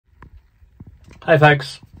Hey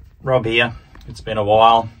folks, Rob here. It's been a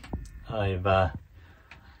while. The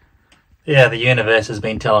universe has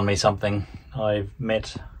been telling me something. I've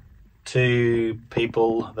met two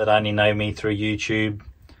people that only know me through YouTube,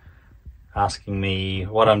 asking me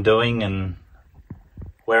what I'm doing and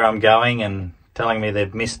where I'm going, and telling me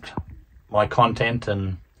they've missed my content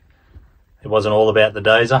and it wasn't all about the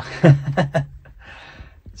dozer.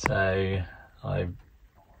 So I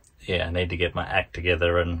need to get my act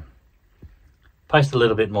together and post a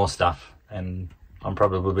little bit more stuff, and I'm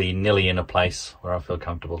probably nearly in a place where I feel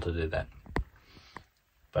comfortable to do that.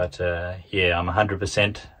 But I'm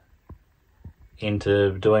 100%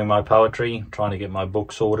 into doing my poetry, trying to get my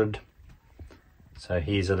book sorted. So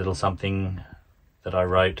here's a little something that I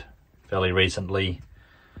wrote fairly recently.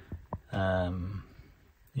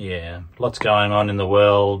 Lots going on in the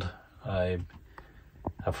world. A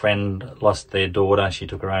friend lost their daughter. She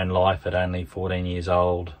took her own life at only 14 years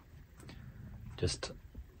old. Just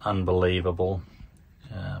unbelievable.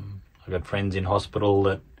 I've got friends in hospital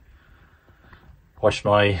that watch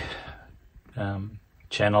my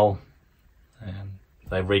channel, and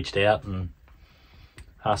they've reached out and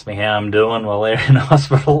asked me how I'm doing while they're in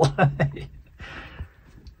hospital.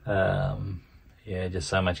 Just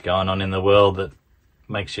so much going on in the world that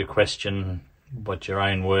makes you question what your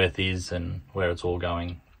own worth is and where it's all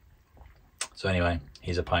going. So anyway,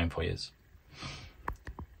 here's a poem for you.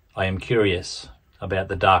 I am curious about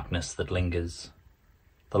the darkness that lingers,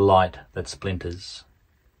 the light that splinters,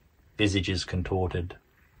 visages contorted,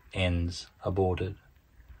 ends aborted,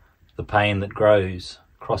 the pain that grows,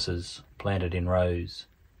 crosses planted in rows,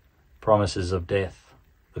 promises of death,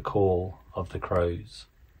 the call of the crows.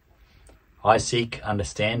 I seek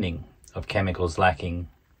understanding of chemicals lacking,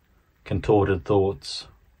 contorted thoughts,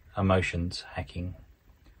 emotions hacking,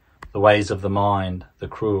 the ways of the mind, the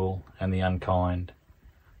cruel and the unkind.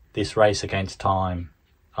 This race against time,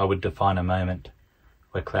 I would define a moment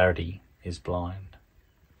where clarity is blind.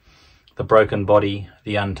 The broken body,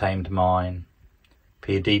 the untamed mind,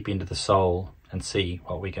 peer deep into the soul and see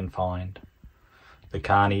what we can find. The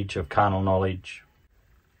carnage of carnal knowledge,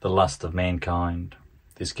 the lust of mankind.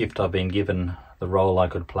 This gift I've been given, the role I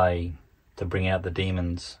could play to bring out the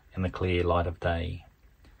demons in the clear light of day.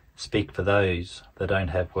 Speak for those that don't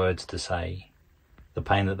have words to say, the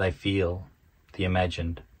pain that they feel, the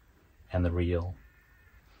imagined and the real.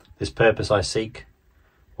 This purpose I seek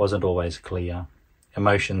wasn't always clear.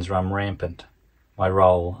 Emotions run rampant, my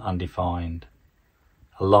role undefined.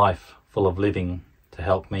 A life full of living to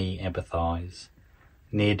help me empathise.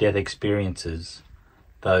 Near-death experiences,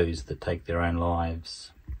 those that take their own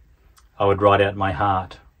lives. I would write out my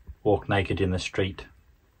heart, walk naked in the street,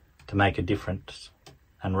 to make a difference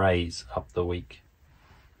and raise up the weak.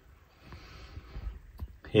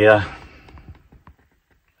 Yeah.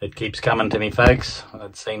 It keeps coming to me, folks.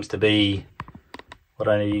 It seems to be what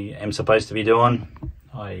I am supposed to be doing.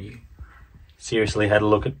 I seriously had a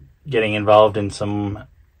look at getting involved in some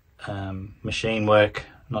machine work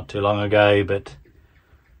not too long ago, but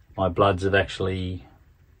my bloods have actually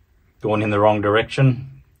gone in the wrong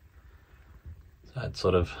direction. So it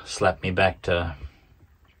sort of slapped me back to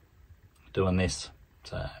doing this.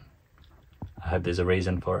 So I hope there's a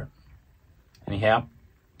reason for it. Anyhow,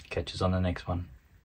 catch us on the next one.